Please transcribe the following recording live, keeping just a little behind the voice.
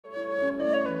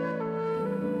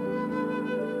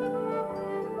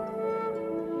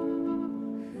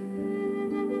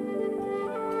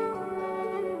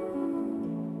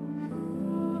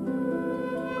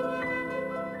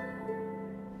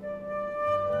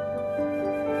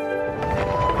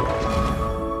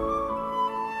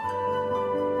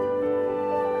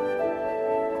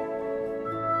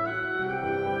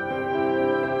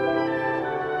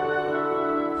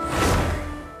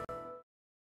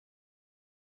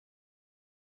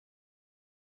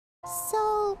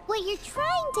So, what you're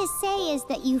trying to say is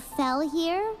that you fell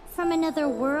here from another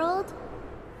world?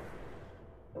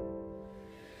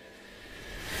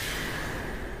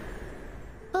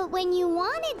 But when you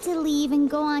wanted to leave and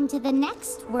go on to the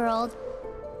next world,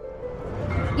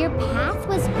 your path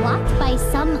was blocked by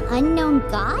some unknown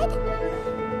god?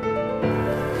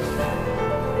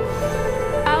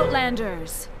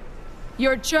 Outlanders,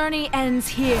 your journey ends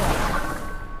here.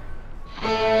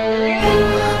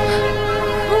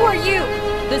 Who are you?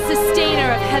 The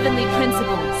sustainer of heavenly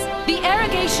principles. The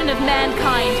arrogation of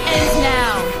mankind ends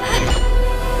now.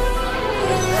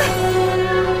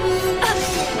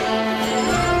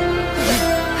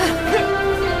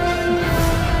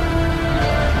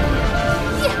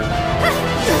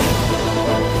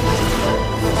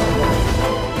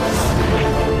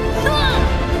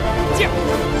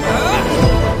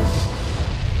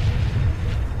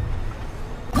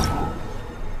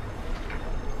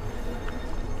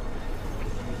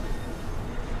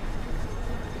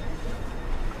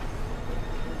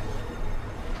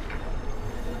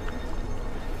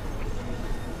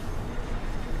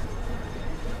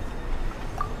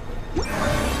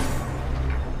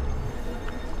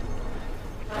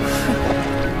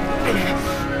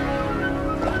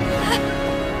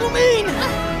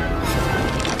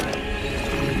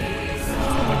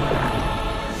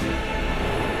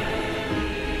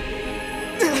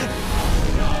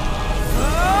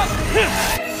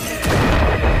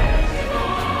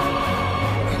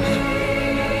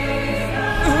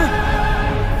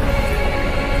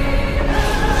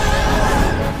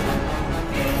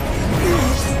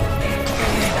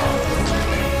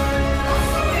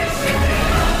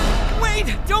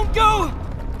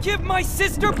 Give my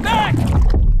sister back!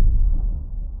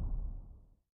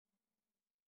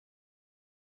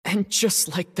 And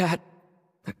just like that,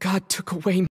 the god took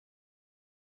away.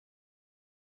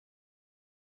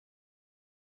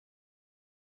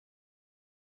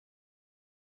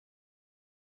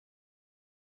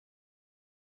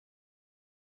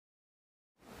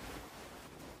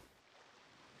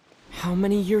 How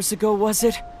many years ago was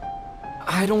it?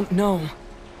 I don't know.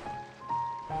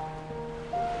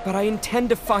 But I intend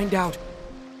to find out.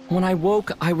 When I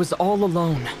woke, I was all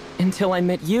alone, until I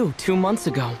met you 2 months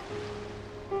ago.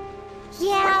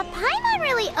 Yeah, Paimon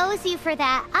really owes you for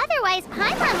that. Otherwise,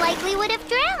 Paimon likely would have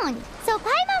drowned. So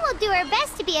Paimon will do her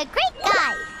best to be a great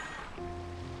guide.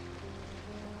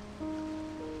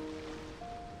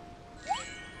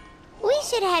 We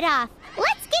should head off.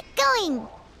 Let's get going!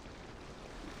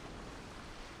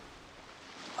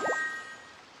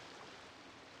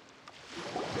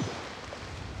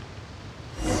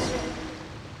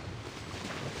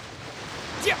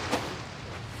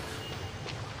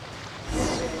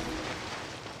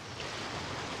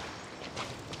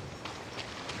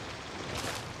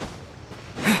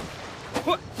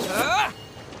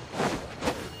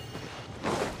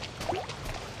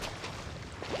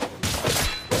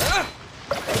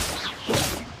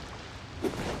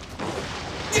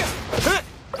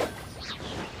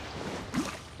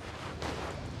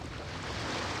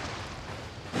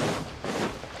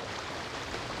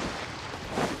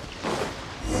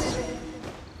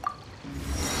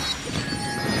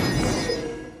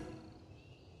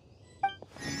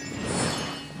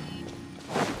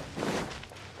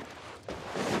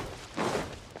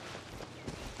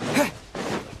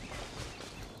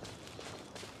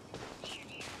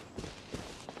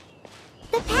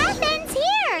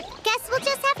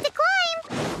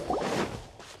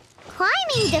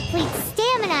 Depletes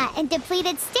stamina, and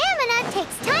depleted stamina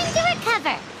takes time to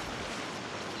recover.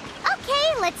 Okay,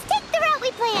 let's take the route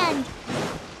we planned.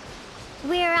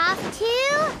 We're off to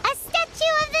a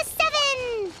statue of the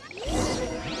Seven.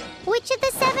 Which of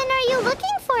the seven are you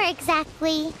looking for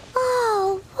exactly?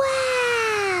 Oh,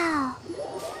 wow.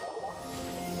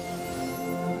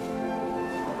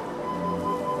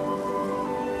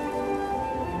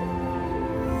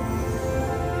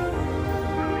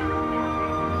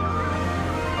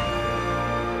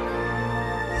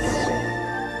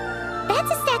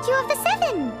 Of the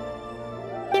Seven.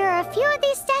 There are a few of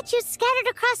these statues scattered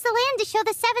across the land to show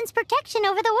the Seven's protection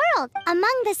over the world.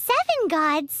 Among the seven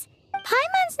gods,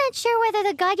 Paimon's not sure whether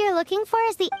the god you're looking for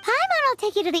is the... Paimon will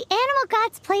take you to the animal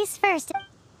god's place first.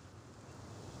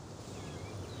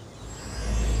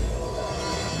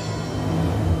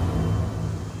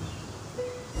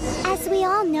 As we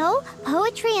all know,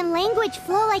 poetry and language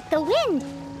flow like the wind.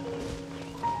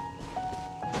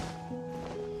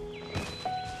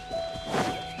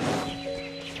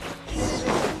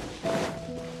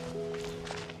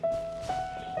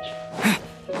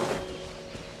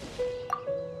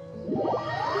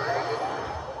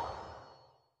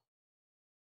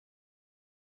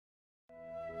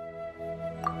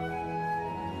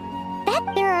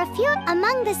 are a few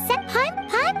among the set Paimon.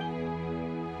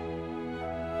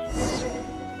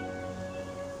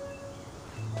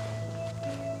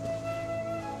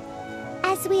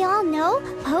 As we all know,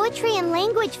 poetry and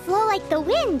language flow like the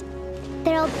wind.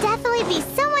 There'll definitely be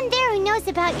someone there who knows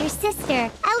about your sister.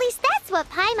 At least that's what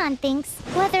Paimon thinks.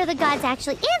 Whether the gods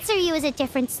actually answer you is a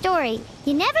different story.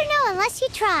 You never know unless you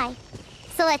try.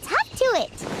 So let's hop to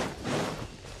it.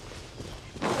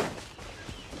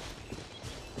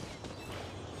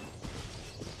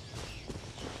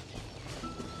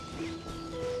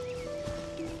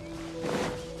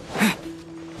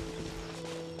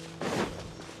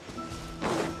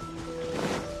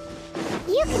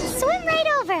 You can swim right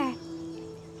over.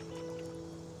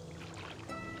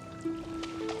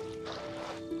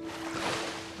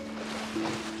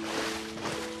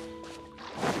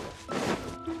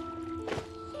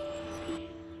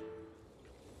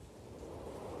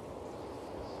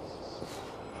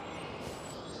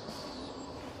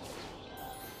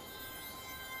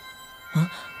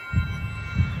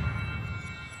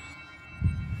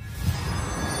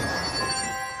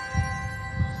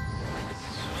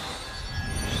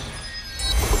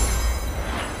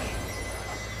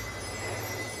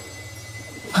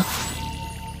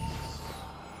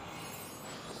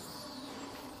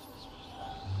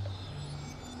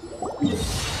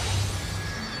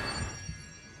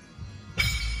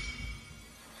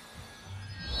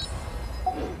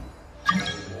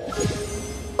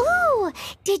 Ooh,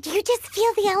 did you just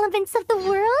feel the elements of the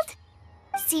world?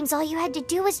 Seems all you had to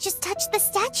do was just touch the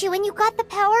statue and you got the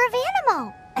power of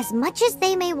Animo. As much as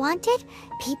they may want it,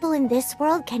 people in this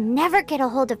world can never get a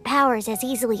hold of powers as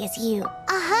easily as you.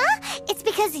 Uh-huh, it's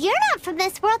because you're not from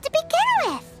this world to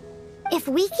begin with. If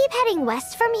we keep heading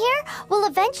west from here, we'll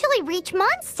eventually reach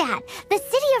Mondstadt, the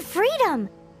city of freedom.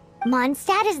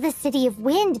 Mondstadt is the city of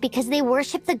wind because they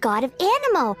worship the god of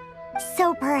Animo.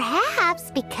 So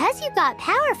perhaps, because you got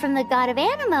power from the god of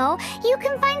Animo, you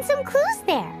can find some clues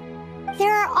there.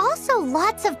 There are also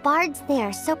lots of bards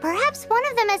there, so perhaps one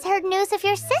of them has heard news of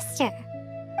your sister.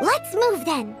 Let's move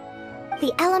then.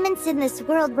 The elements in this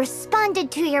world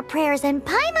responded to your prayers, and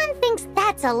Paimon thinks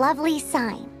that's a lovely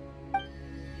sign.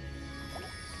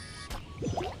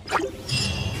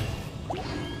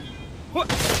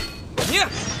 Yeah.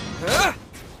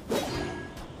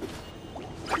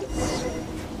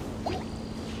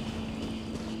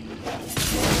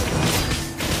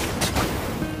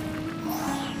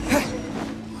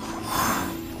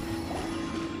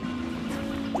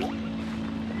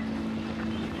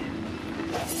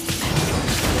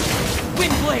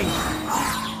 Windblade!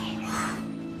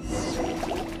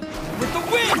 With the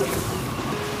wind!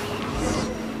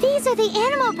 These are the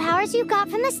animal powers you got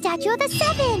from the Statue of the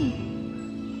Seven.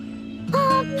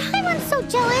 Oh, Paimon's so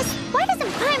jealous. Why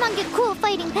doesn't Paimon get cool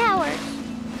fighting powers?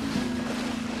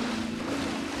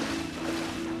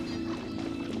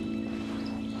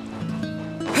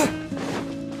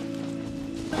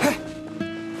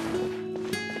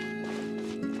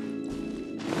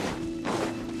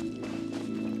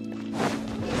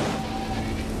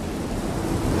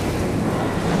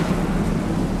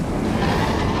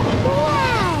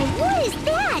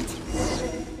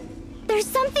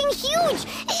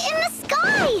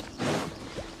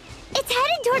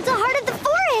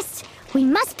 We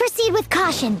must proceed with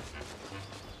caution.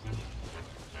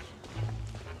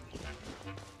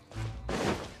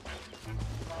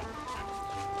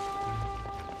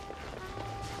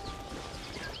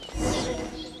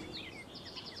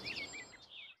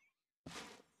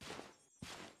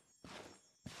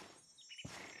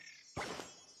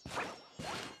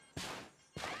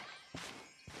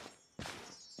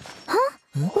 Huh?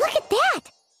 Look at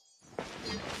that!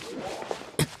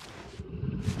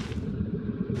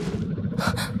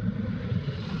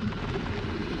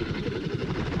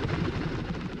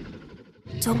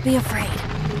 Don't be afraid.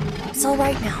 It's all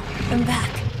right now. I'm back.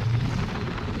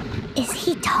 Is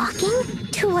he talking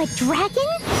to a dragon?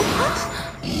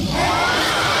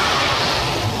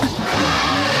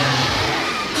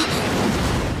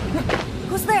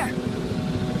 Who's there?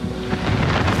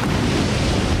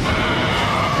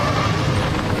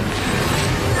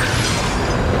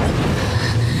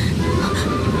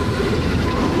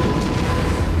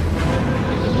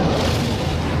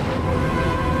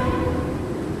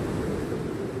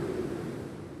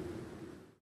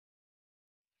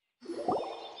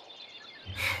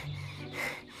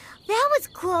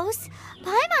 Close.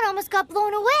 Paimon almost got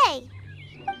blown away.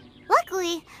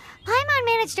 Luckily, Paimon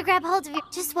managed to grab hold of you.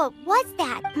 Just what was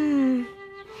that?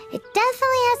 It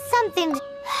definitely has something to...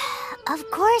 Of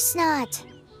course not.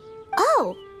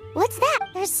 Oh, what's that?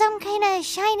 There's some kind of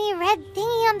shiny red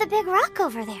thingy on the big rock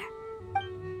over there.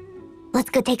 Let's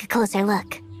go take a closer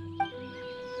look.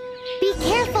 Be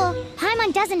careful!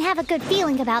 Paimon doesn't have a good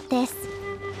feeling about this.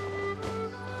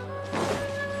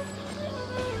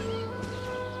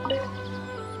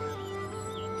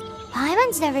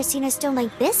 Paimon's never seen a stone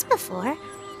like this before,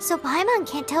 so Paimon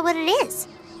can't tell what it is.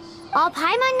 All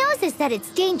Paimon knows is that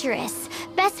it's dangerous.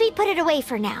 Best we put it away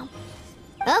for now.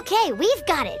 Okay, we've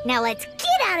got it. Now let's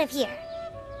get out of here.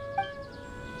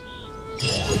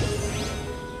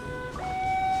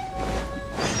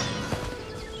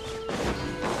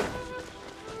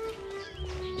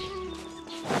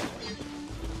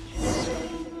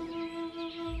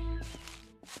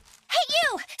 Hey,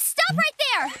 you! Stop right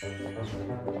there!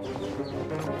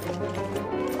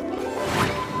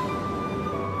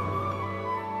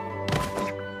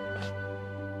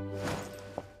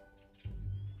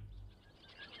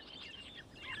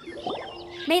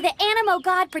 May the Animo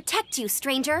God protect you,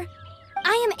 stranger.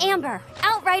 I am Amber,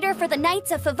 outrider for the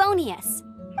Knights of Favonius.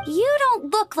 You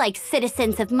don't look like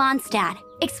citizens of Mondstadt.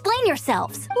 Explain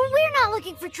yourselves. We're not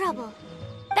looking for trouble.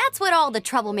 That's what all the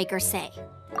troublemakers say.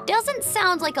 Doesn't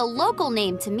sound like a local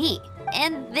name to me.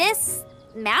 And this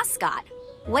mascot,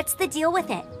 what's the deal with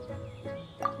it?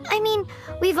 I mean,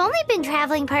 we've only been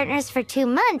traveling partners for 2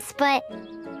 months, but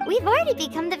we've already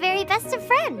become the very best of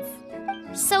friends.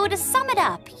 So to sum it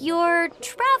up, you're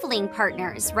traveling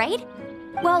partners, right?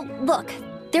 Well, look,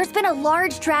 there's been a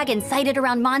large dragon sighted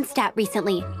around Mondstadt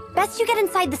recently. Best you get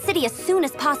inside the city as soon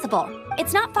as possible.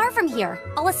 It's not far from here.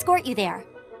 I'll escort you there.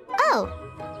 Oh,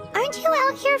 aren't you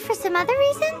out here for some other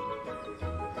reason?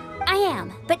 I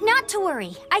am, but not to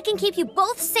worry. I can keep you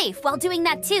both safe while doing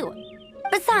that too.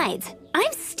 Besides,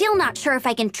 I'm still not sure if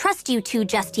I can trust you two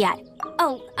just yet.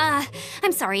 Oh,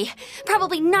 I'm sorry.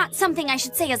 Probably not something I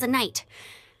should say as a knight.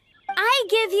 I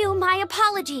give you my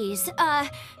apologies,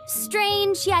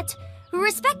 strange yet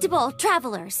respectable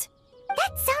travelers.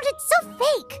 That sounded so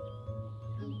fake.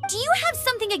 Do you have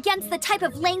something against the type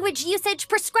of language usage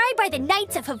prescribed by the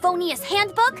Knights of Favonius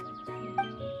Handbook?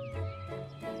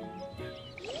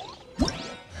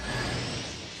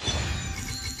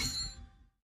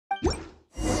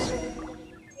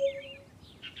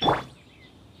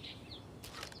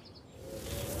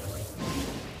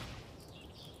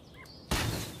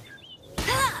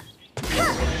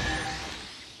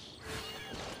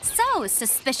 So,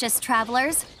 suspicious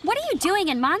travelers, what are you doing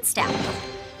in Mondstadt?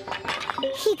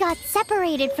 He got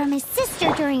separated from his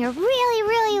sister during a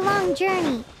really long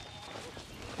journey.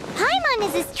 Paimon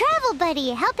is his travel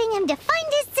buddy, helping him to find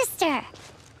his sister.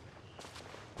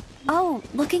 Oh,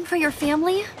 looking for your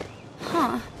family?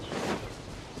 Huh.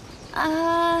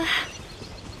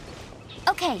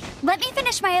 Okay, let me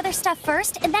finish my other stuff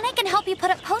first, and then I can help you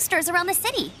put up posters around the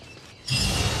city.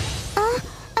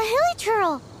 A hilly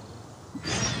churl.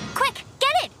 Quick,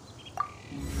 get it!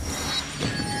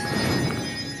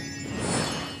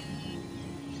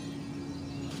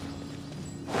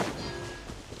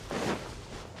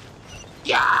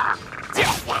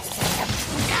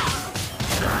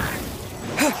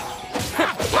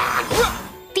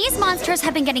 These monsters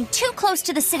have been getting too close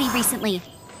to the city recently.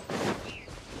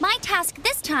 My task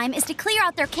this time is to clear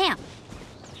out their camp.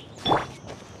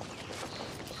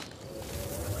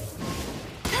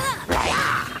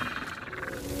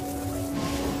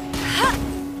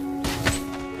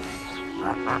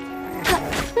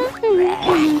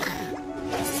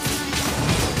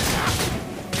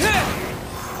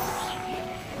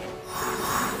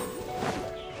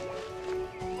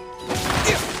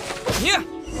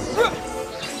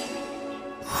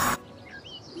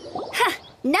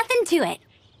 Nothing to it.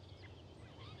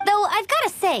 Though I've got to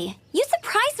say, you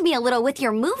surprised me a little with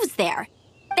your moves there.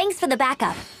 Thanks for the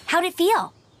backup. How'd it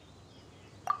feel?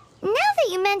 Now that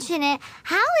you mention it,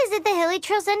 how is it the hilly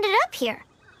trails ended up here?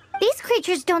 These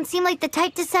creatures don't seem like the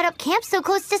type to set up camp so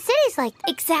close to cities like that.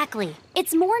 Exactly.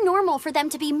 It's more normal for them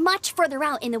to be much further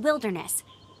out in the wilderness.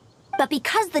 But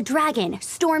because the dragon,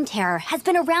 Storm Terror, has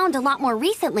been around a lot more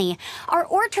recently, our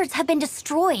orchards have been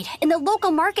destroyed and the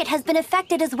local market has been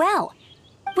affected as well.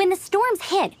 When the storms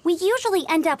hit, we usually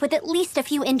end up with at least a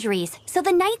few injuries, so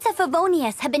the Knights of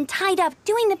Favonius have been tied up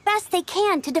doing the best they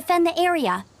can to defend the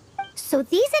area. So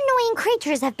these annoying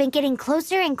creatures have been getting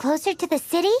closer and closer to the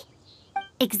city?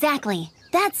 Exactly.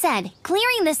 That said,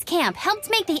 clearing this camp helped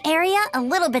make the area a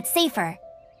little bit safer.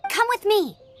 Come with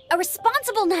me. A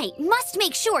responsible knight must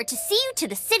make sure to see you to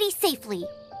the city safely.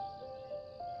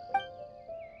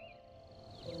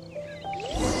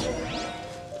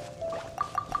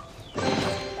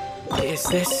 Is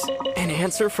this an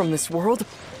answer from this world?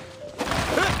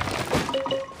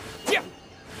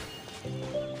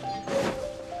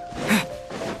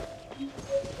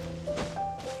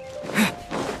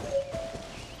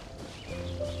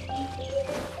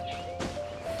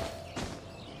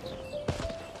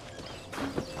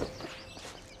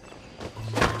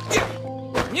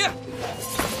 Yeah.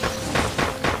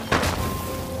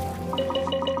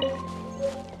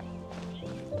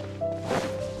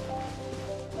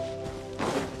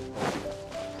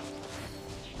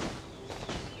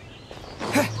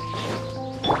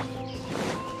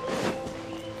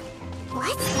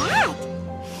 What's that?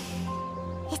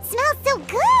 It smells so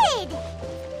good!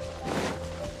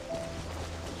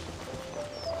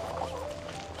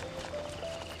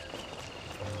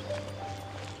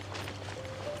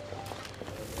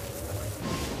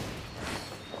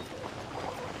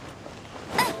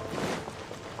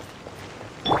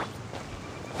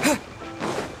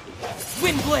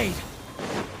 Windblade!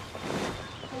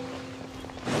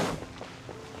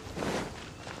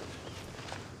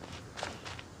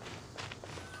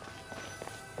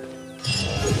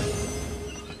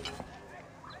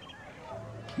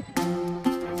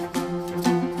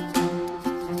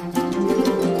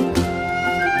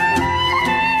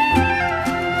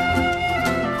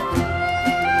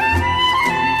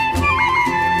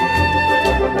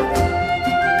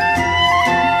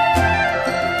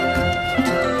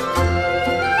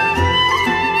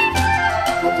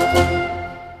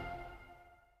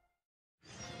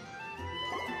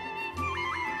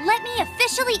 Let me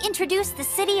officially introduce the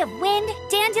city of wind,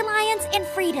 dandelions, and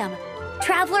freedom.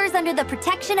 Travelers under the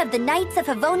protection of the Knights of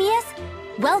Favonius,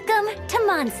 welcome to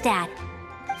Mondstadt.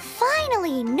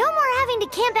 Finally, no more having to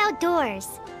camp outdoors.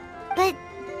 But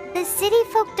the city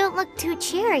folk don't look too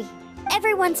cheery.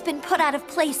 Everyone's been put out of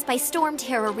place by storm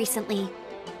terror recently.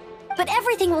 But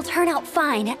everything will turn out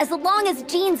fine as long as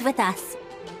Jean's with us.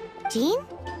 Jean?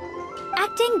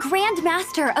 Acting Grand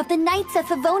Master of the Knights of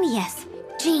Favonius.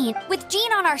 Jean, with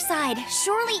Jean on our side,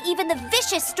 surely even the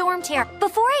vicious storm terror.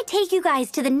 Before I take you guys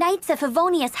to the Knights of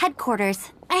Favonius headquarters,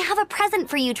 I have a present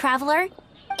for you, Traveler.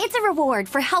 It's a reward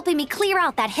for helping me clear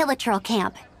out that Hilichurl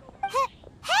camp.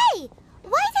 Hey!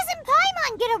 Why doesn't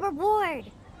Paimon get a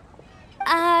reward?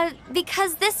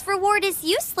 Because this reward is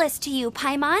useless to you,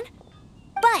 Paimon.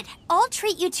 But I'll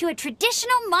treat you to a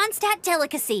traditional Mondstadt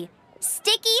delicacy,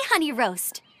 sticky honey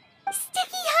roast.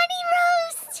 Sticky honey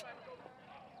roast!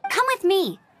 Come with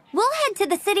me. We'll head to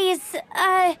the city's,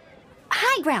 high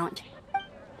ground.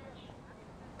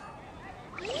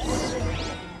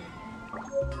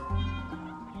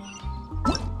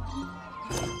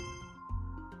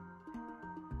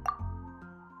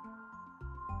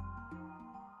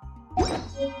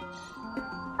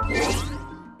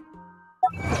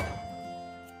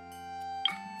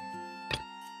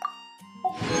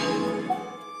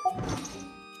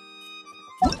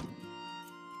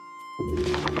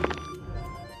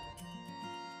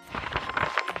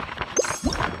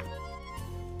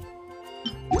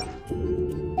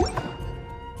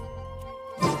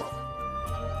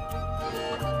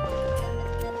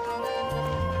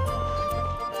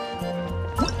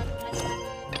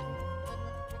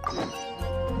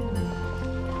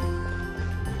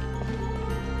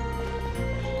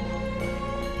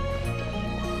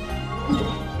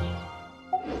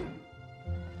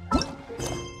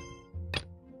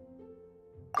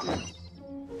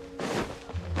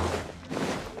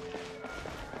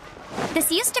 This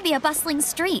used to be a bustling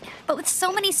street, but with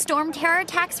so many storm terror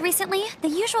attacks recently, the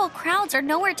usual crowds are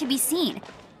nowhere to be seen.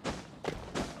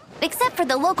 Except for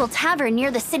the local tavern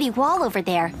near the city wall over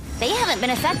there. They haven't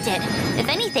been affected. If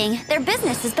anything, their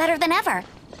business is better than ever.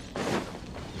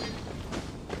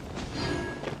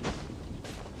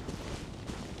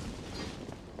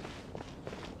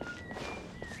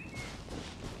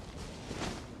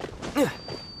 I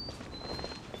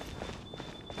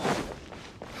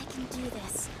can do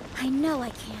this. I know I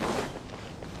can.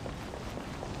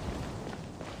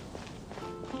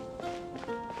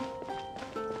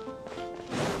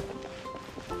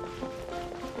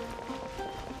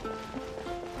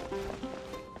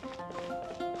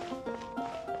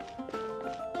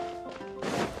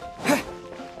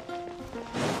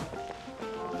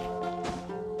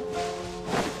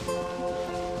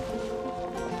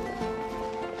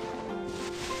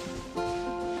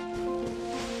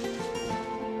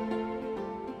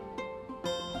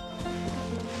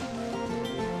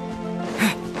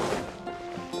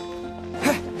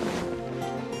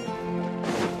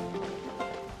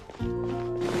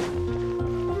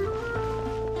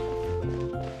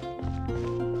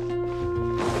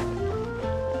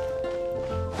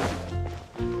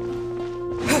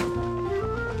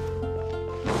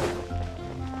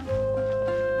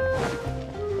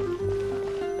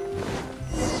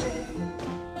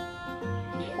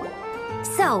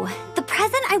 So, the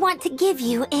present I want to give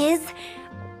you is...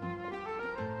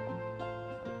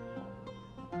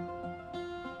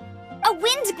 a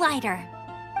wind glider.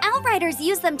 Outriders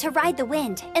use them to ride the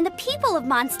wind, and the people of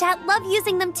Mondstadt love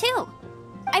using them too.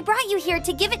 I brought you here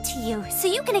to give it to you, so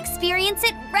you can experience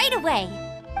it right away.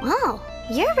 Oh,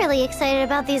 you're really excited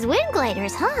about these wind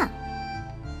gliders, huh?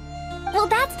 Well,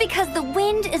 that's because the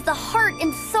wind is the heart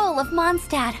and soul of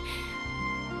Mondstadt.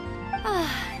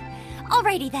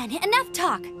 Alrighty then, enough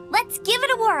talk. Let's give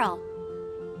it a whirl.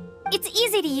 It's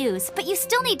easy to use, but you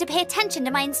still need to pay attention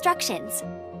to my instructions.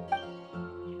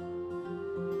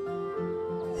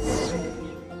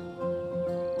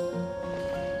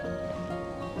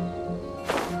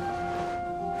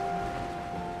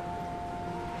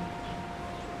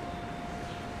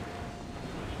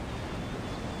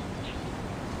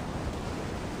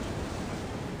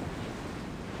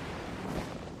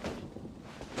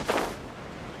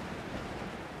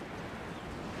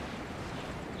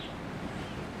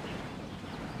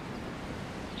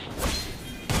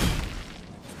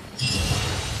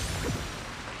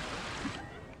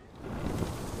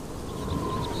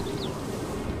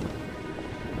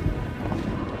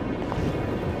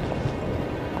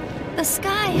 The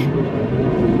sky.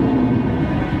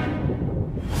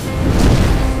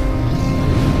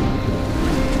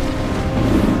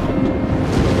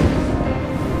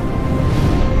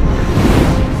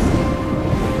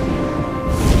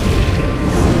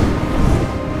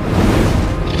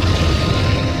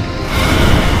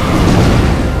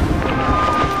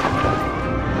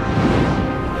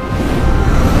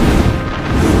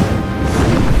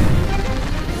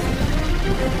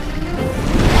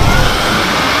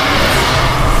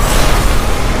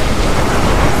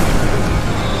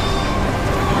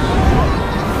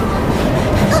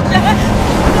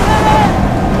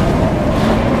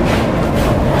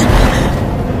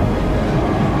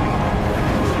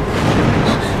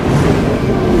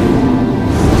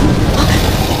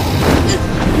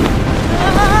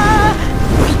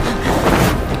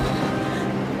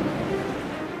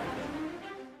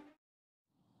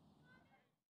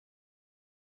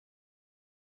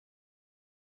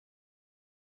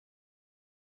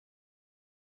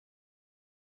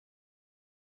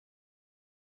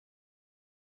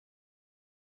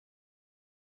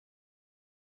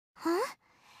 Huh?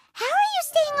 How are you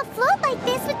staying afloat like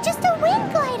this with just a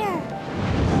wind glider?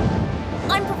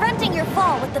 I'm preventing your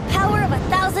fall with the power of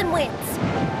 1,000 winds.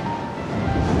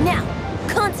 Now,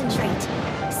 concentrate.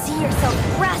 See yourself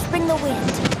grasping the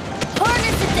wind.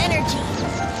 Harness its energy.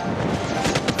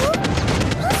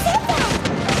 Who said that?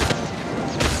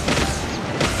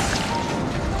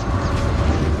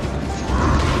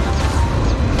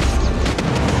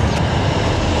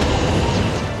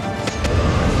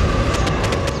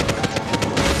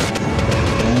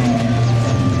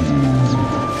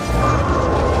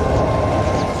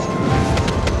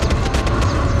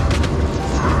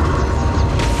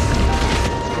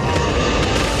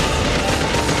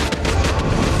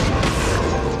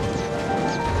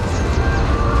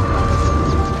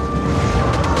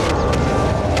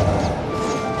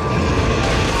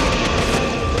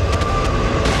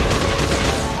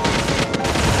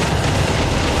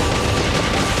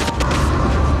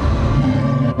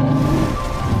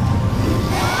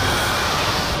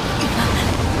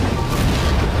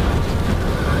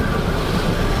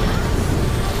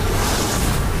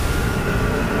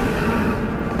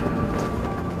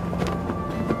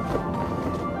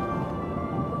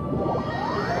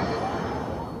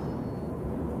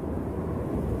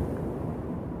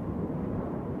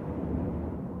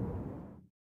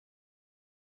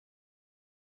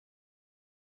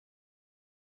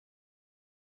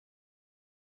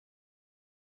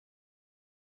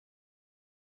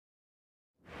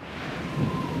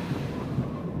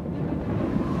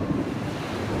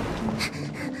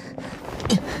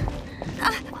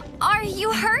 Are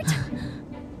you hurt?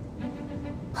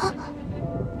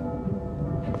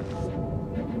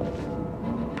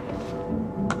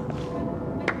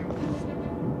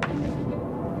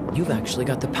 You've actually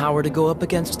got the power to go up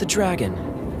against the dragon.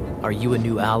 Are you a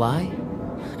new ally?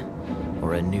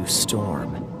 Or a new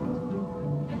storm?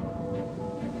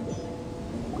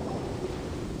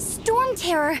 Storm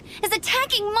Terror is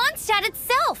attacking Mondstadt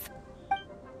itself!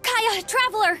 Kaya,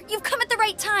 Traveler, you've come at the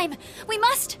right time. We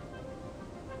must...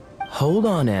 Hold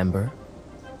on, Amber.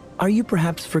 Are you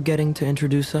perhaps forgetting to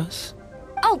introduce us?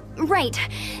 Oh, right.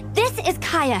 This is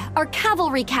Kaya, our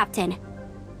cavalry captain.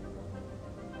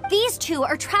 These two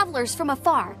are travelers from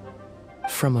afar.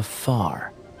 From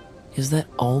afar? Is that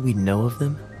all we know of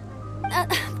them?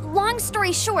 Long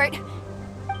story short...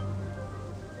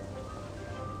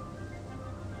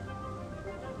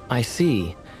 I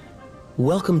see.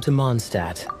 Welcome to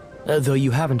Mondstadt. Though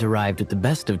you haven't arrived at the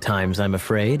best of times, I'm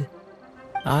afraid.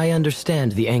 I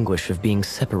understand the anguish of being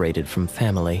separated from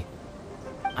family.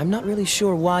 I'm not really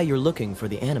sure why you're looking for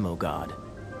the Animo God.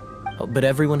 Oh, but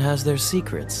everyone has their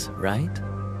secrets, right?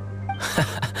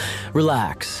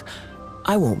 Relax.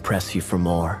 I won't press you for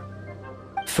more.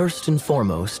 First and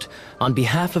foremost, on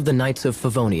behalf of the Knights of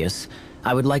Favonius,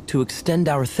 I would like to extend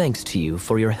our thanks to you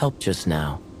for your help just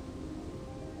now.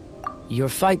 Your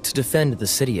fight to defend the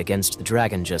city against the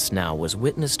dragon just now was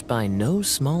witnessed by no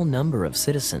small number of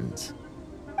citizens.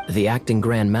 The acting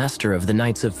Grand Master of the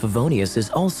Knights of Favonius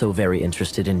is also very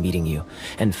interested in meeting you,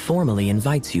 and formally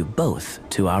invites you both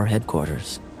to our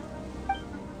headquarters.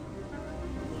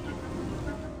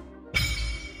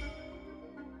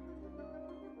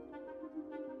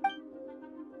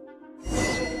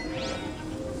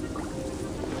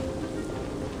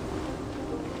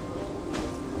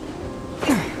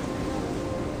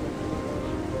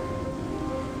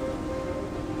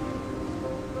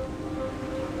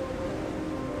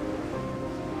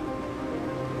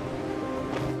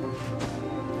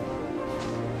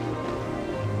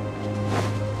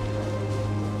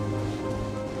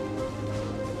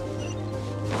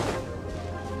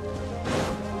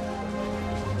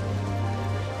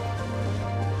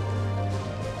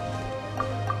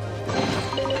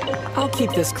 I'll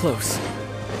keep this close.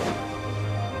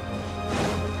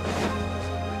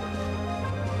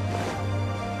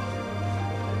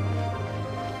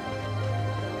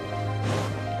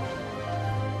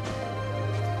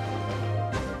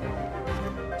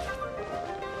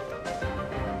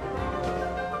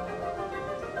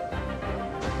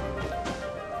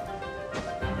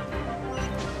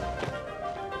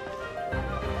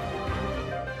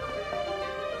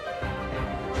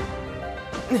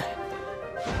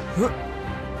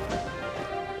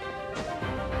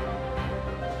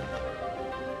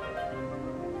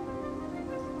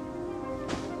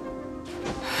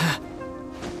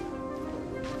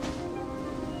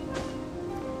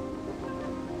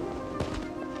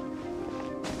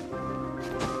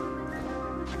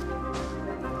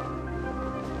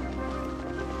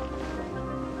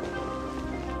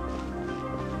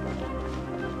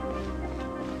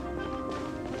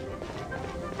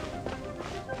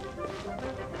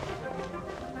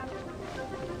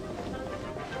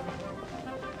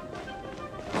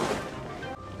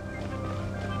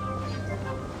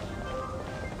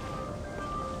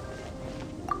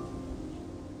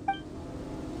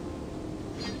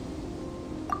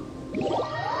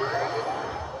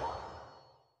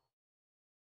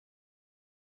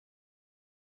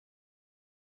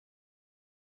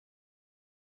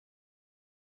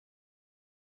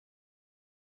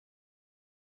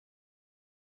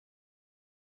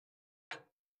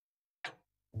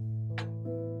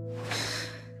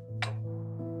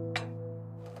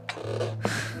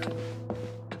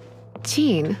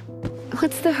 Jean,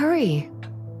 what's the hurry?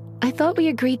 I thought we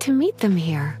agreed to meet them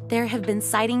here. There have been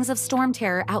sightings of storm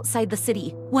terror outside the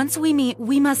city. Once we meet,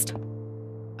 we must...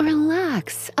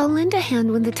 Relax. I'll lend a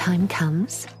hand when the time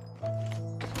comes.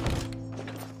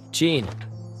 Jean,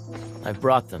 I've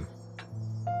brought them.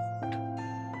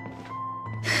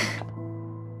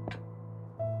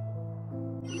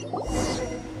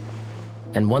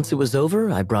 And once it was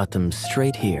over, I brought them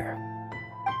straight here.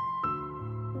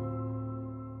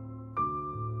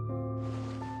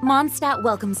 Mondstadt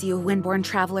welcomes you, Windborn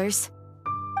travelers.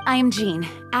 I am Jean,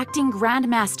 acting Grand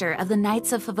Master of the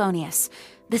Knights of Favonius.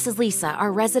 This is Lisa,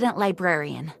 our resident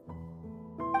librarian.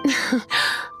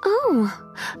 Oh,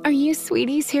 are you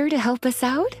sweeties here to help us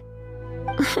out?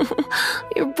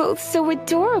 You're both so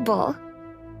adorable.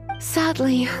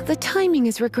 Sadly, the timing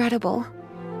is regrettable.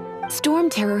 Storm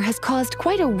terror has caused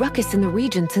quite a ruckus in the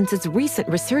region since its recent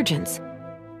resurgence.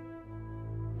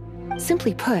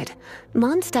 Simply put,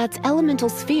 Mondstadt's elemental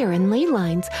sphere and ley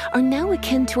lines are now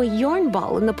akin to a yarn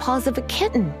ball in the paws of a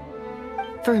kitten.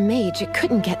 For a mage, it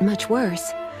couldn't get much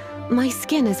worse. My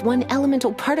skin is one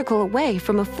elemental particle away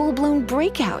from a full-blown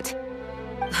breakout.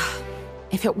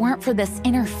 If it weren't for this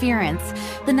interference,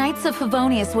 the Knights of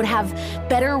Favonius would have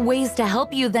better ways to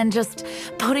help you than just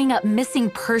putting up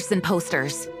missing person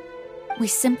posters. We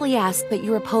simply ask that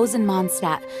you repose in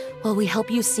Mondstadt while we help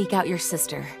you seek out your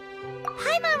sister.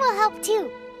 Paimon will help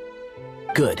too.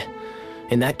 Good.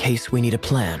 In that case, we need a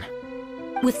plan.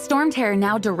 With Storm Terror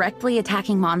now directly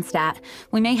attacking Mondstadt,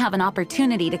 we may have an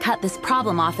opportunity to cut this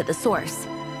problem off at the source.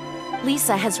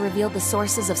 Lisa has revealed the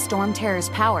sources of Storm Terror's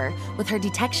power with her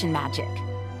detection magic.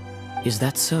 Is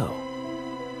that so?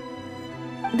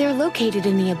 They're located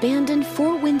in the abandoned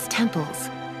Four Winds temples.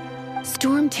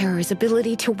 Storm Terror's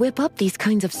ability to whip up these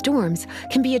kinds of storms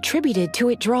can be attributed to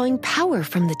it drawing power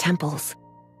from the temples.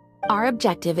 Our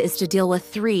objective is to deal with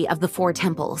 3 of the 4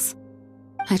 temples.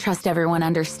 I trust everyone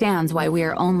understands why we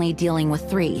are only dealing with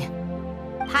 3.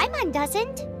 Paimon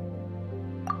doesn't.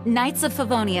 Knights of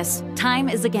Favonius, time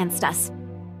is against us.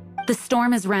 The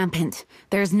storm is rampant.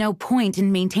 There's no point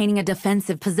in maintaining a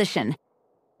defensive position.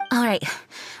 All right,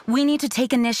 we need to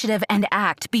take initiative and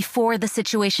act before the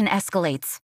situation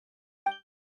escalates.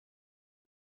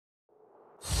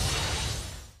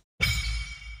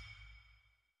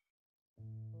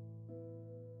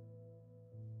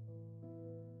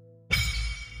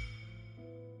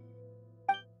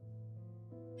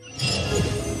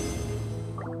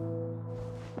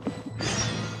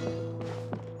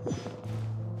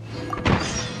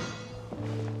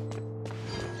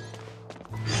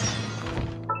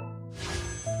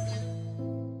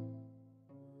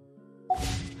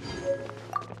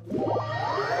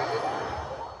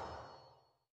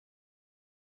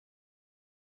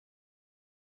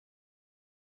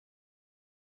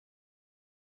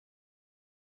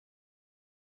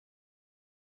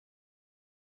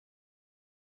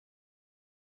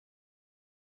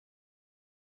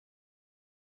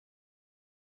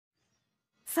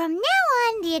 From now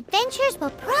on, the adventures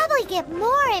will probably get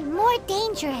more and more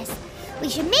dangerous. We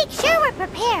should make sure we're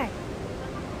prepared.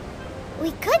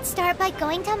 We could start by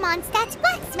going to Mondstadt's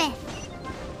blacksmith.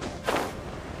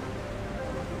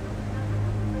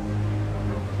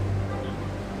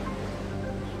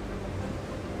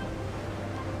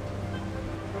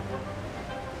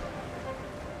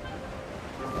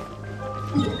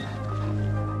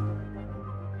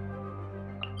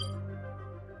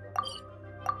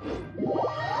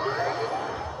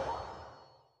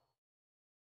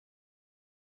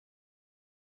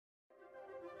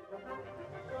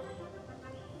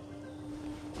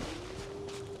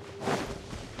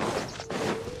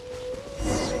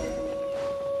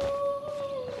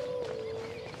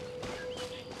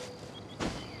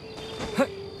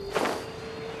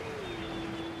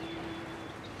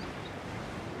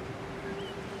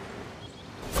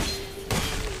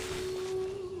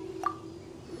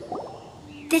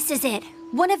 This is it.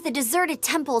 One of the deserted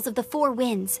temples of the Four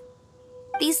Winds.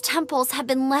 These temples have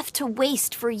been left to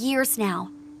waste for years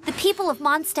now. The people of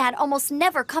Mondstadt almost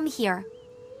never come here.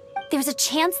 There's a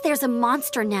chance there's a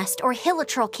monster nest or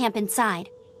hilitrol camp inside.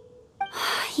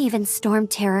 Even Storm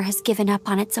Terror has given up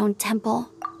on its own temple.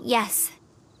 Yes.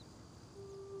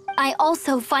 I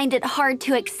also find it hard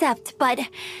to accept, but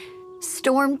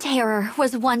Storm Terror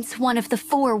was once one of the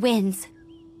Four Winds.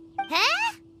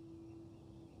 Huh?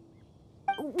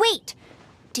 Wait!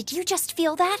 Did you just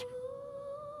feel that?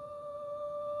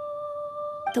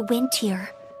 The wind here.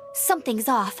 Something's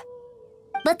off.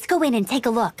 Let's go in and take a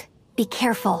look. Be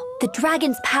careful. The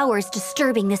dragon's power is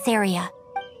disturbing this area.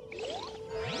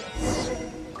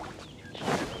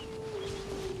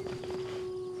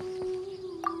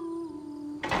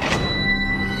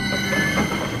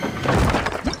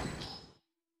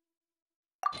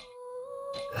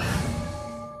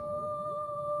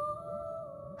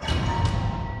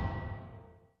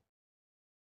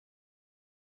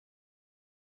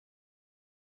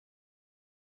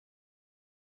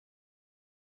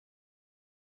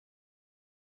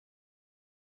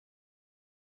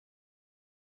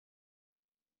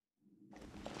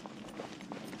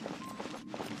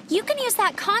 You can use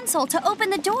that console to open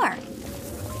the door.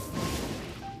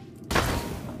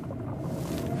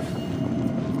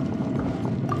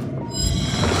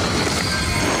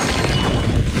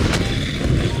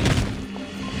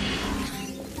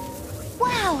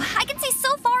 Wow, I can see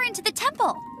so far into the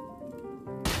temple.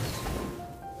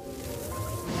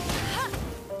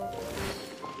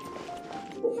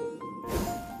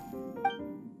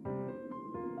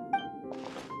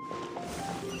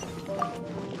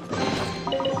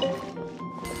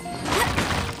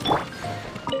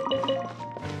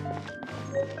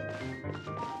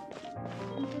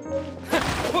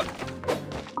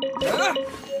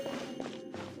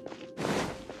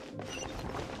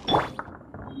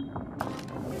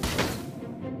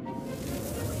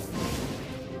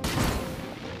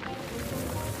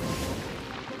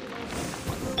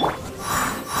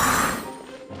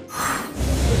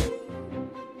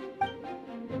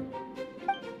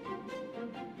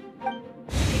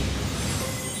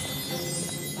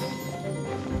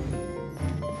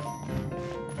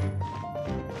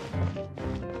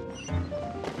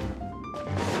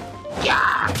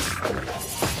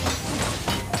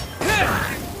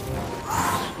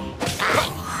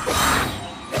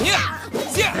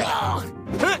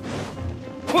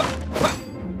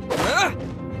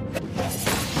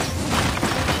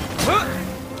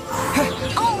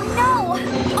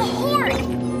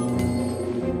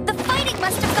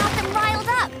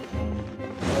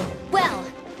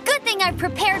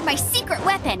 prepared my secret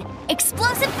weapon,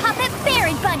 Explosive Puppet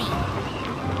Fairy Bunny!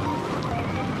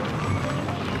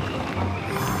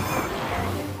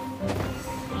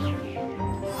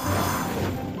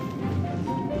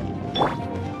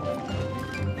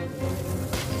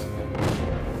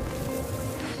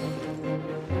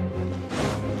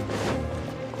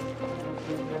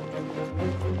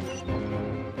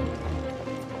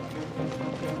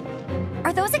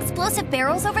 Are those explosive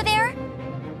barrels over there?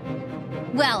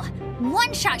 Well,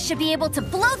 one shot should be able to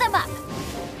blow them up.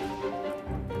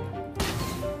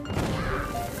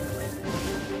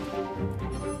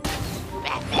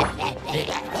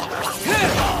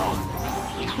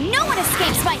 No one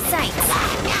escapes my sights.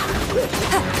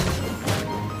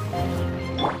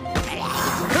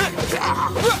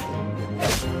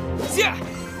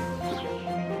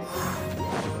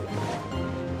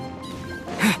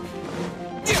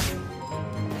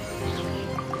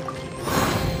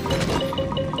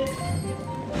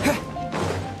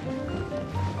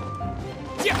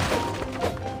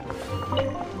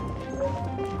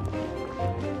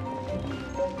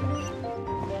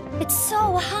 It's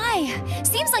so high.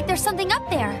 Seems like there's something up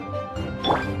there.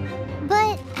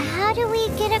 But how do we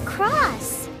get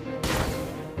across?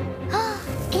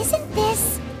 Isn't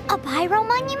this a pyro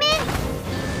monument?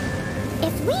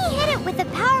 If we hit it with a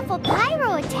powerful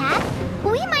pyro attack,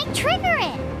 we might trigger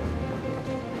it.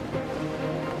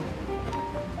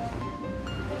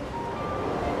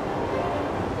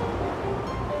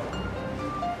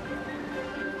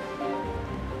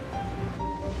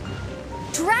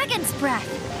 Dragon's breath!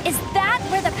 Is that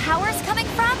where the power's coming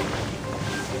from?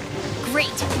 Great,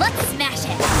 let's smash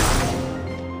it!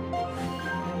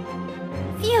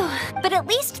 Phew, but at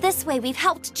least this way we've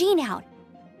helped Jean out.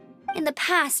 In the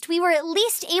past, we were at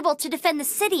least able to defend the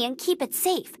city and keep it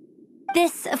safe.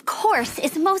 This, of course,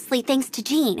 is mostly thanks to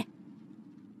Jean.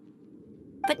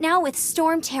 But now with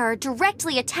Storm Terror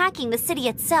directly attacking the city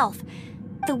itself,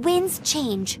 the winds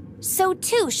change, so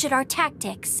too should our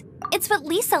tactics. It's what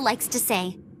Lisa likes to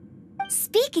say.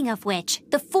 Speaking of which,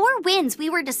 the 4 winds we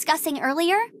were discussing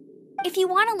earlier, if you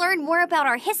want to learn more about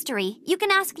our history, you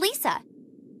can ask Lisa.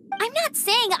 I'm not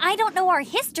saying I don't know our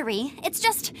history, it's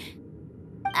just...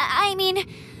 I mean,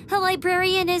 a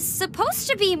librarian is supposed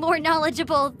to be more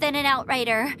knowledgeable than an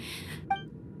outrider.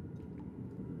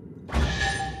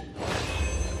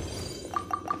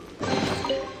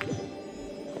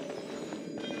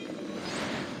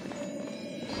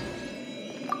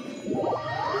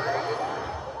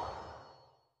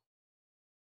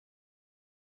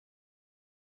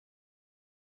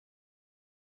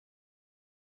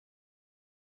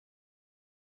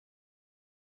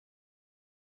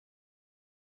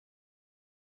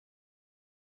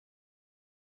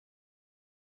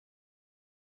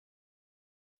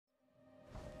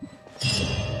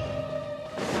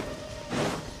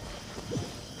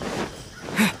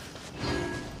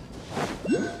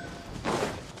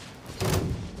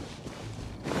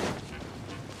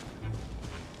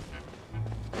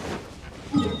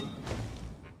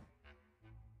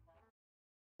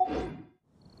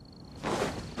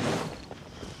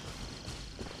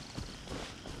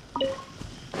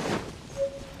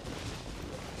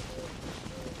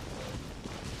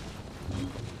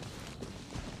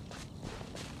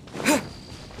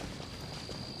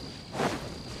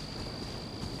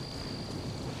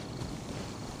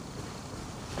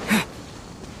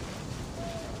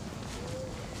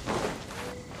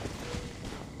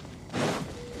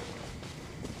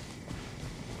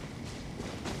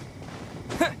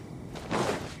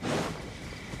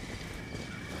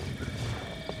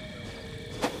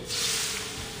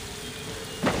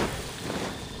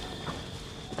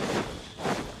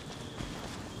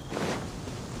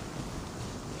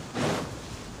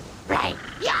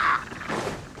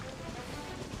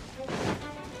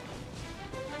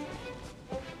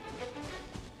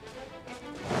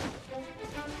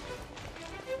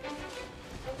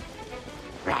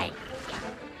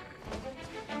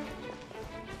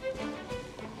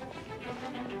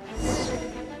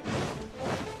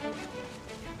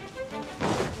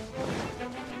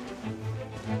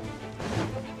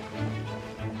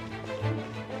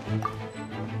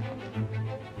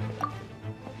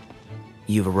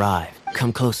 You've arrived.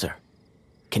 Come closer.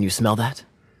 Can you smell that?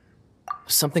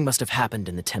 Something must have happened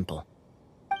in the temple.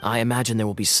 I imagine there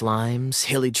will be slimes,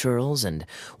 hilly churls, and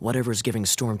whatever's giving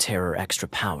Storm Terror extra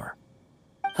power.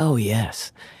 Oh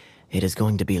yes, it is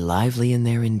going to be lively in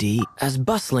there indeed. As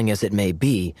bustling as it may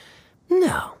be,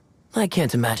 no, I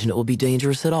can't imagine it will be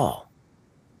dangerous at all.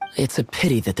 It's a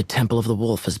pity that the Temple of the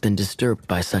Wolf has been disturbed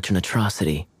by such an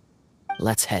atrocity.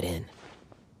 Let's head in.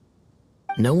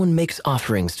 No one makes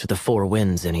offerings to the Four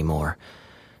Winds anymore.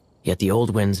 Yet the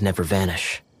old winds never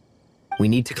vanish. We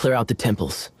need to clear out the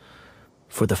temples.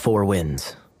 For the four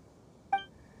winds.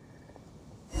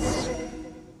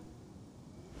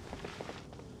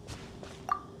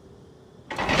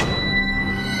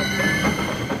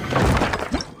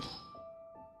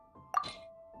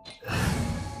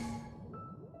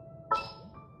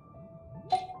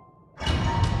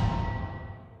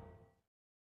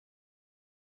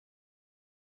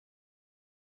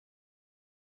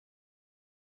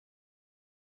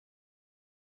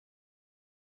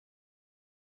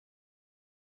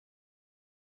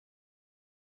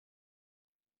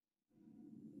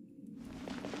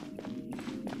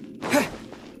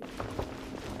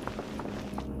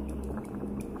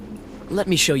 Let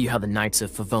me show you how the Knights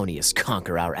of Favonius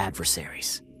conquer our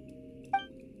adversaries.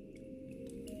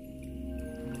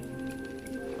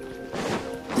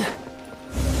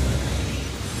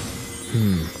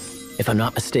 If I'm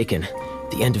not mistaken,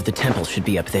 the end of the temple should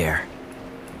be up there.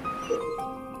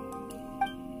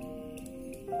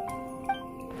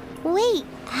 Wait,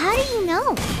 how do you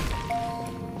know?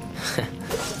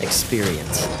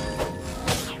 Experience.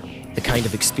 The kind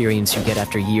of experience you get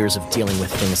after years of dealing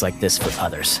with things like this for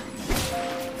others.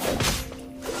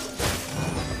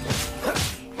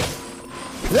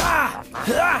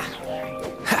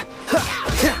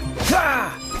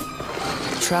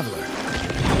 Traveler,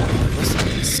 unless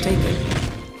I'm mistaken,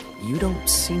 you don't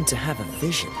seem to have a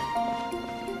vision.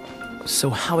 So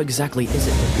how exactly is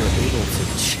it that you're able to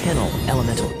channel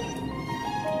elemental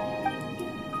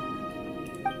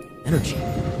energy?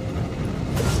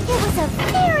 It was a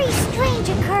very strange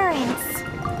occurrence.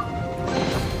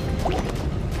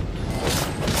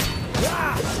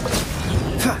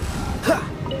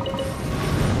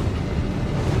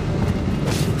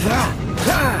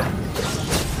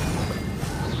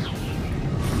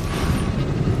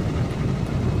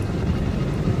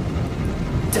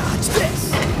 Dodge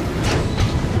this!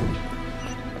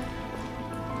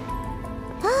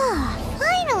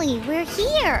 Finally, we're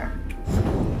here.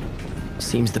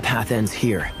 Seems the path ends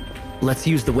here. Let's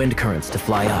use the wind currents to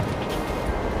fly up.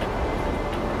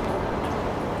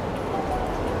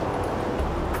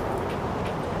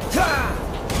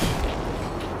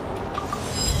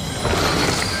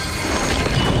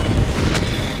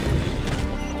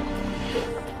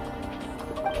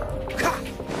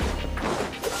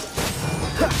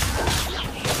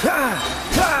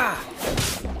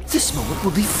 This moment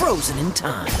will be frozen in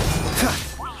time.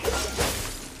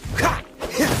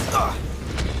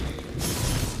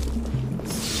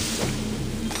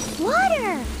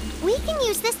 Water! We can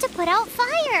use this to put out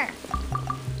fire.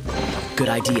 Good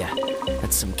idea.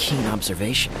 That's some keen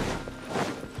observation.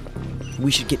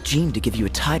 We should get Jean to give you a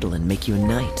title and make you a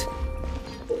knight.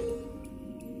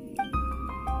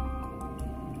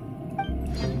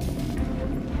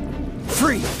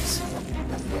 Freeze!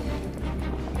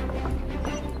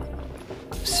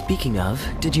 Speaking of,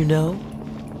 did you know?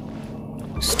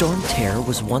 Storm Terror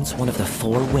was once one of the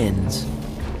four winds.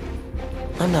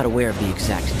 I'm not aware of the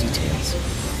exact details.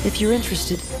 If you're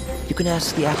interested, you can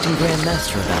ask the acting Grand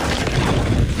Master about it.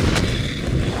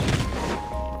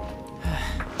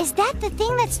 Is that the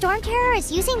thing that Storm Terror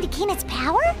is using to gain its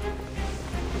power?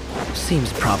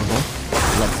 Seems probable.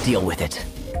 Let's deal with it.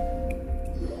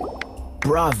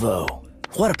 Bravo!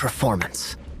 What a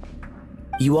performance!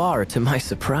 You are, to my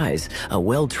surprise, a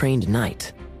well-trained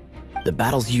knight. The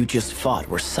battles you just fought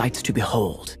were sights to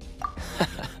behold.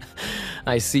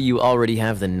 I see you already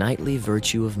have the knightly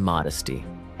virtue of modesty.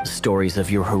 Stories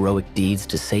of your heroic deeds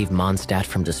to save Mondstadt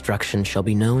from destruction shall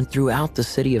be known throughout the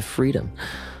City of Freedom,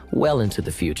 well into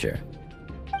the future.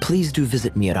 Please do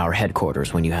visit me at our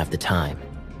headquarters when you have the time.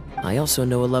 I also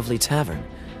know a lovely tavern,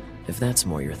 if that's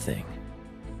more your thing.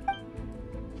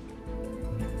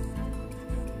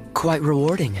 Quite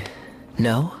rewarding,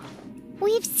 no?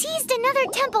 We've seized another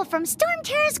temple from Storm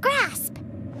Terror's grasp.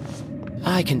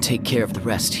 I can take care of the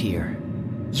rest here.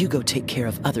 You go take care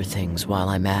of other things while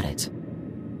I'm at it.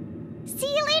 See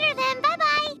you later then,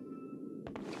 bye-bye.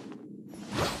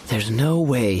 There's no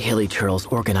way Hilly Turtles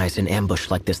organized an ambush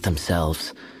like this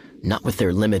themselves, not with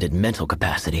their limited mental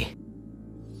capacity.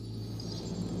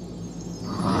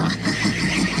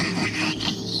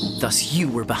 Thus you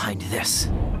were behind this.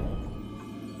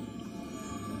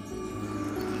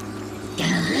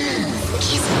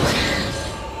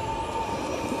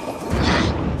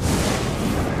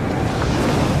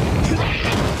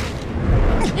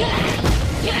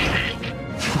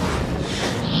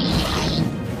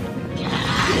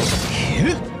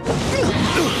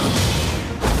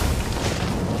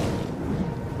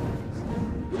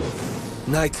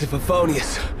 Knights of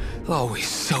Favonius, always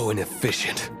so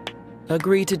inefficient.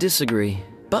 Agree to disagree,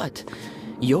 but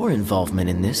Your involvement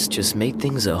in this just made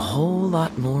things a whole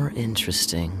lot more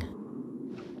interesting.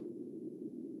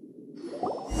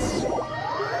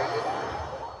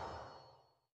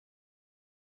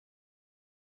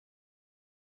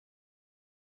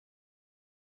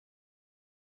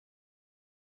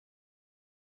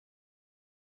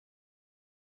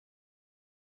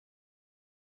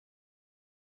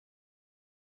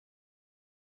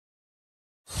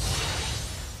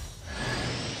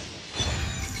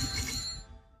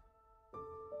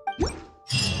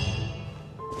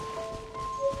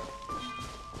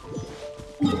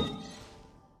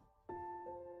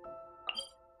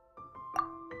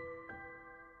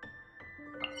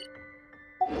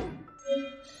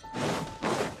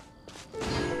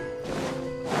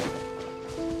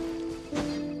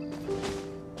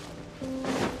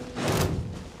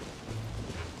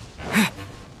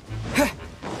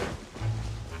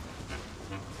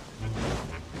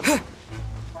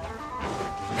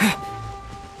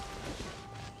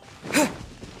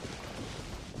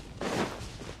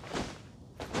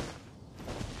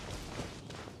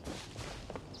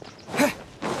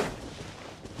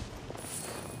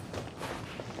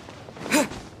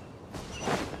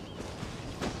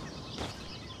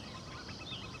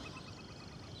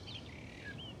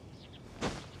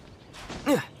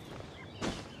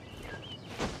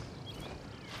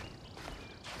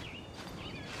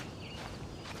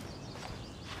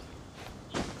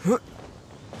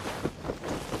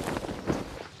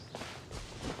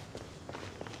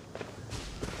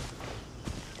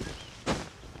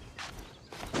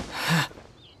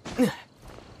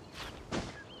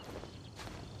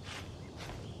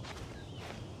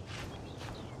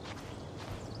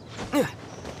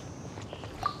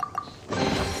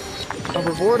 A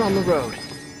reward on the road.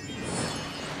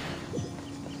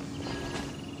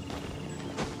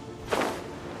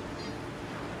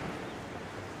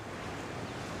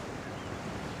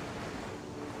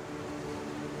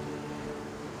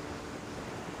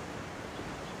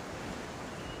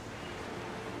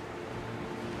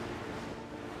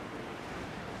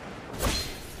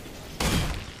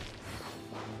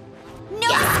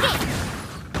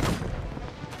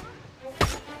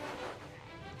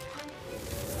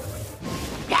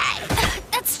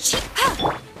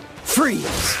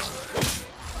 Freeze!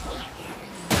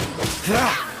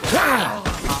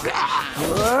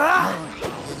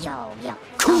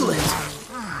 Cool it!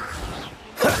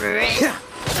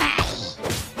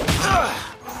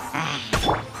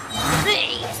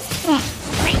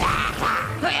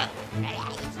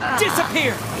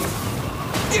 Disappear!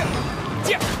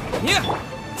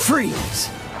 Freeze!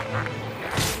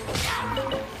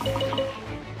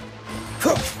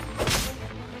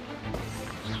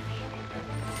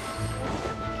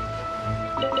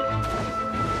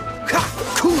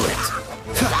 Cool it!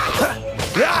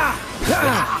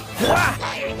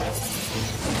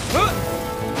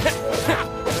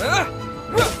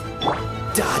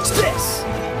 Dodge this!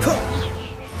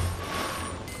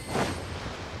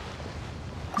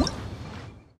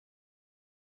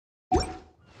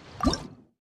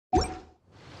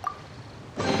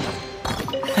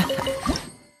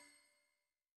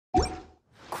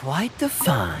 Quite the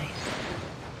find.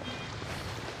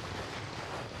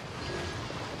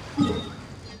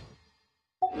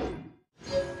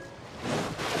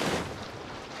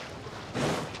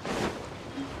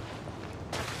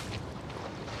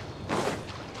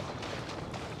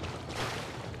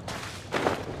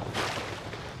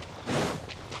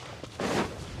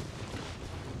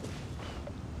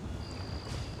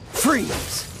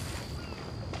 Freeze!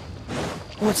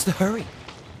 What's the hurry?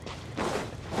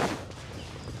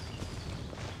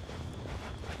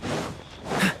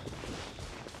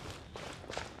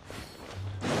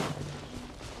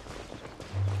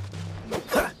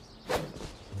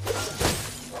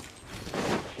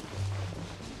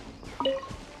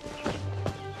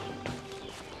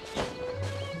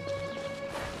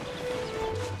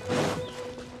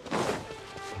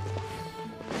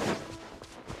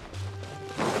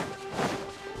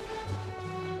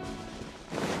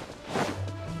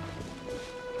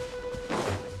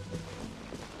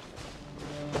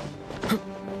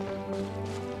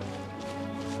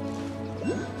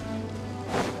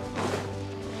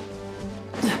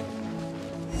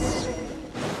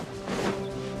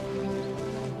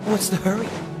 What's the hurry?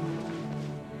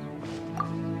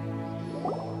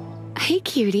 Hey,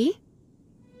 cutie.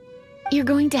 You're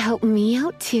going to help me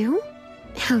out, too?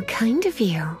 How kind of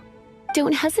you.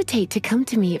 Don't hesitate to come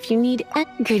to me if you need a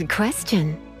good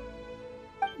question.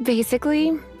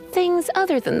 Basically, things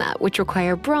other than that which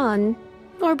require brawn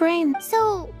or brain.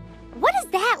 So, what does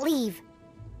that leave?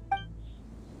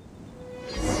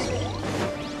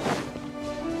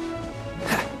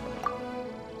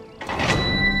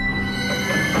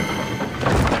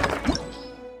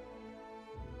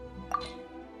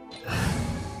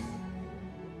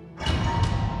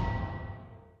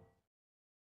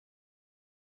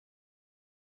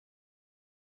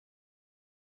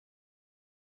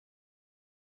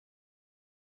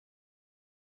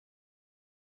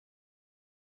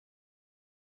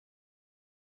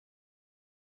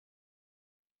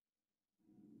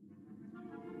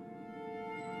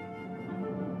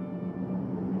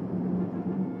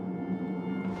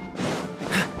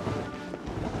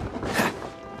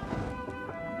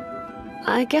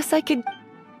 I guess I could...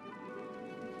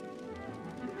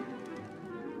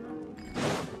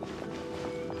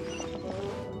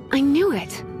 I knew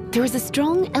it! There is a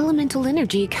strong elemental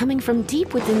energy coming from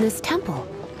deep within this temple.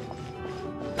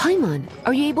 Paimon,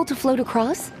 are you able to float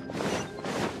across?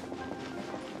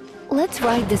 Let's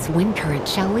ride this wind current,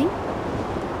 shall we?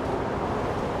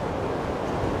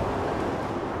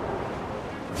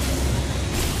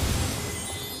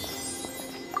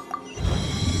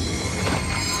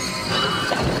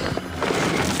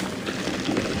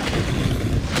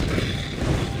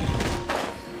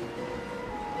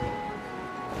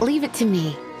 Leave it to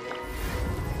me.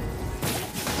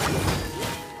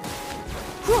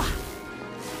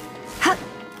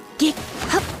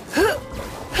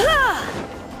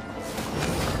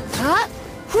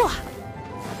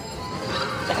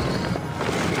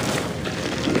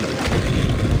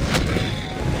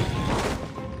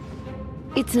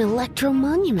 It's an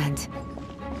electro-monument.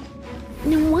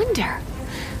 No wonder.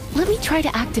 Let me try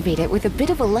to activate it with a bit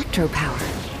of electro power.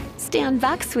 Stand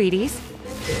back, sweeties.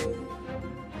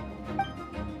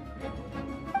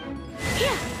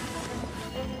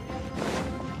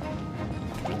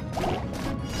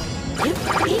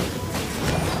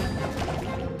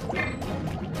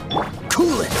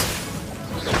 Cool it!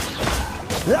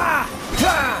 Ah!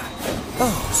 Ah!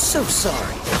 Oh, so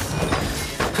sorry.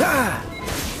 Ah!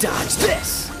 Dodge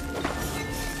this!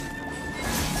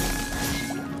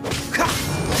 Ha!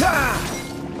 Ha!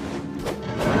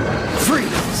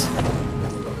 Freeze!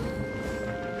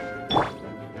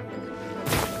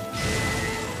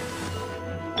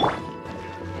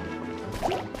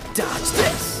 Dodge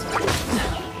this!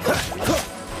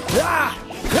 Ah!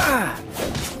 Ah!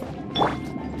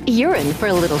 You're in for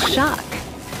a little shock.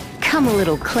 Come a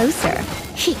little closer.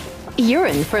 You're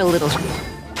in for a little...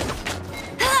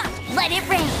 Let it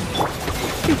rain!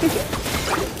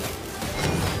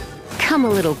 Come a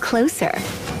little closer.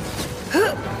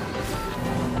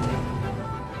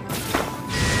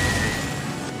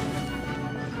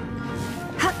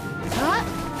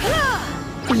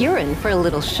 You're in for a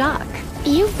little shock.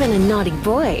 You've been a naughty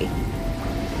boy.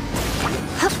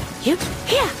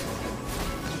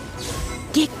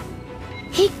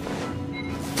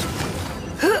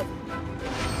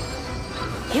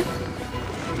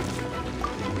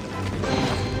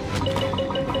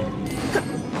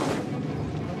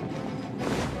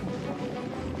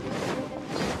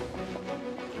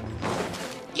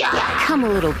 Come a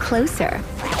little closer.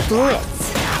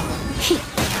 Blitz.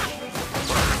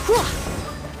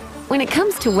 When it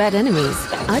comes to wet enemies,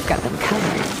 I've got them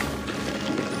covered.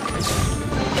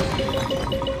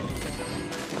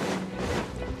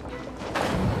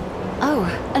 Oh,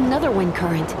 another wind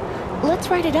current. Let's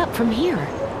ride it up from here.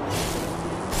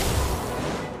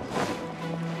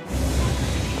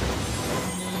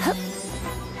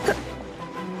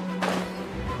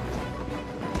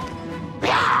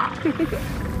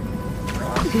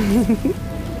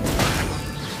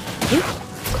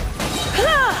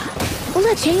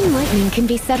 The chain lightning can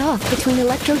be set off between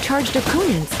electro-charged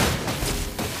opponents.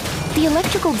 The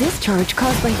electrical discharge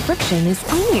caused by friction is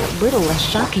only a little less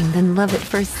shocking than love at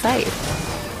first sight.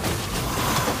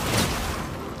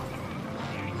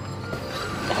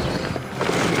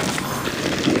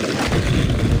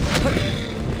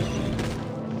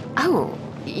 Oh,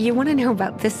 you want to know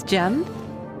about this gem?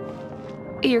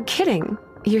 You're kidding.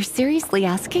 You're seriously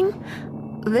asking?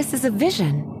 This is a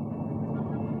vision.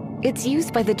 It's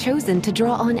used by the Chosen to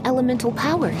draw on elemental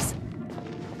powers.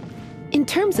 In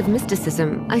terms of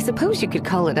mysticism, I suppose you could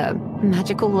call it a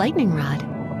magical lightning rod.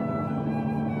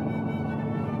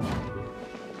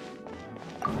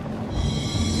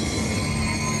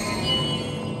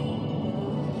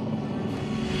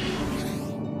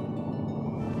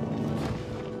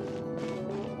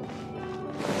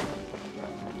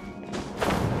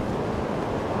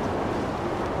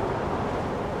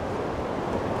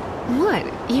 What?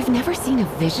 You've never seen a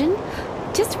vision?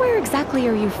 Just where exactly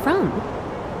are you from?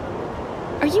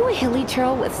 Are you a hilly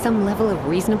churl with some level of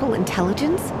reasonable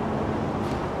intelligence?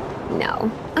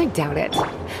 No, I doubt it.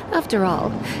 After all,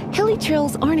 hilly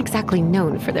churls aren't exactly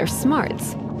known for their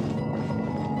smarts.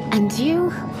 And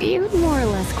you'd more or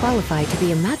less qualify to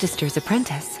be a magister's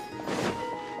apprentice.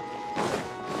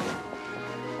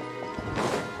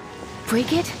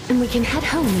 Break it, and we can head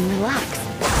home and relax.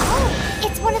 Oh,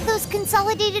 it's one of those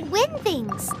consolidated wind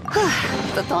things.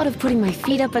 The thought of putting my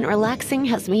feet up and relaxing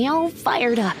has me all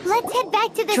fired up. Let's head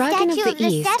back to the Dragon statue of the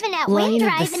East, Seven at Lion Wind of the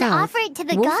Drive and South, offer it to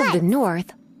the Wolf gods. of the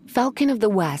North, Falcon of the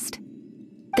West.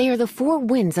 They are the four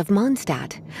winds of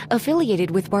Mondstadt,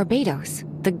 affiliated with Barbados,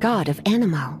 the god of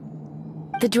Anemo.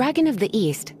 The Dragon of the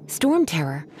East, Storm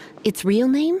Terror, its real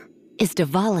name is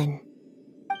Dvalin.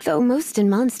 Though most in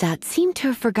Mondstadt seem to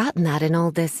have forgotten that in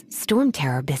all this storm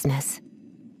terror business.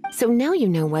 So now you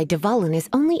know why Dvalin is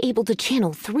only able to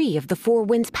channel 3 of the 4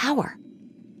 winds' power.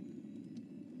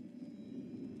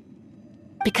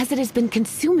 Because it has been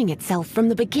consuming itself from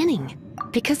the beginning.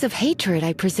 Because of hatred,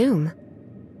 I presume.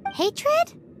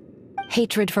 Hatred?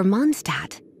 Hatred for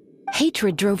Mondstadt.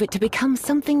 Hatred drove it to become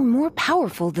something more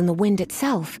powerful than the wind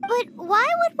itself. But why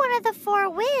would one of the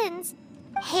 4 winds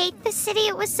hate the city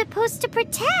it was supposed to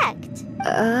protect?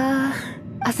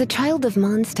 As a child of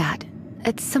Mondstadt,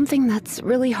 it's something that's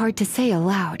really hard to say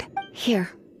aloud. Here,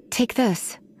 take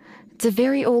this. It's a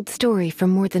very old story from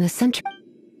more than a century.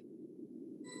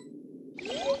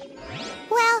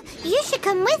 Well, you should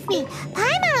come with me.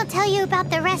 Paimon will tell you about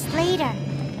the rest later.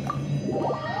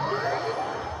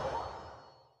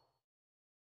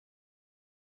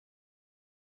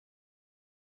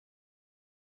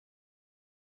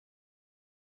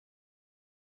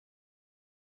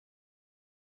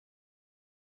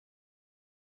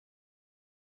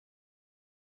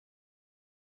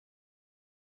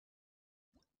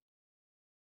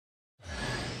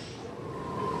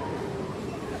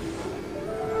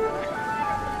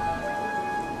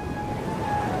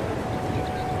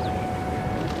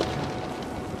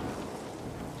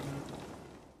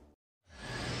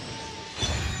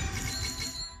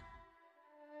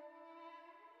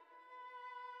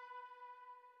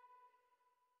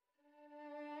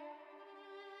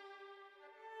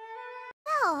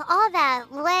 Well, all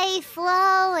that lay,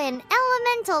 flow, and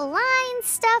elemental line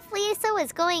stuff Lisa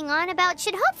was going on about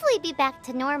should hopefully be back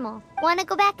to normal. Want to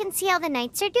go back and see how the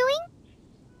knights are doing?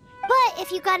 But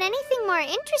if you got anything more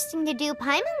interesting to do,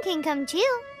 Paimon can come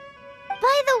too.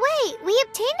 By the way, we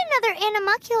obtained another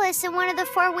animalculus in one of the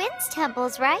 4 Winds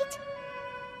temples, right?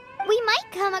 We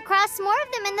might come across more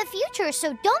of them in the future,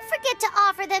 so don't forget to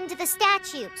offer them to the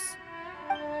statues.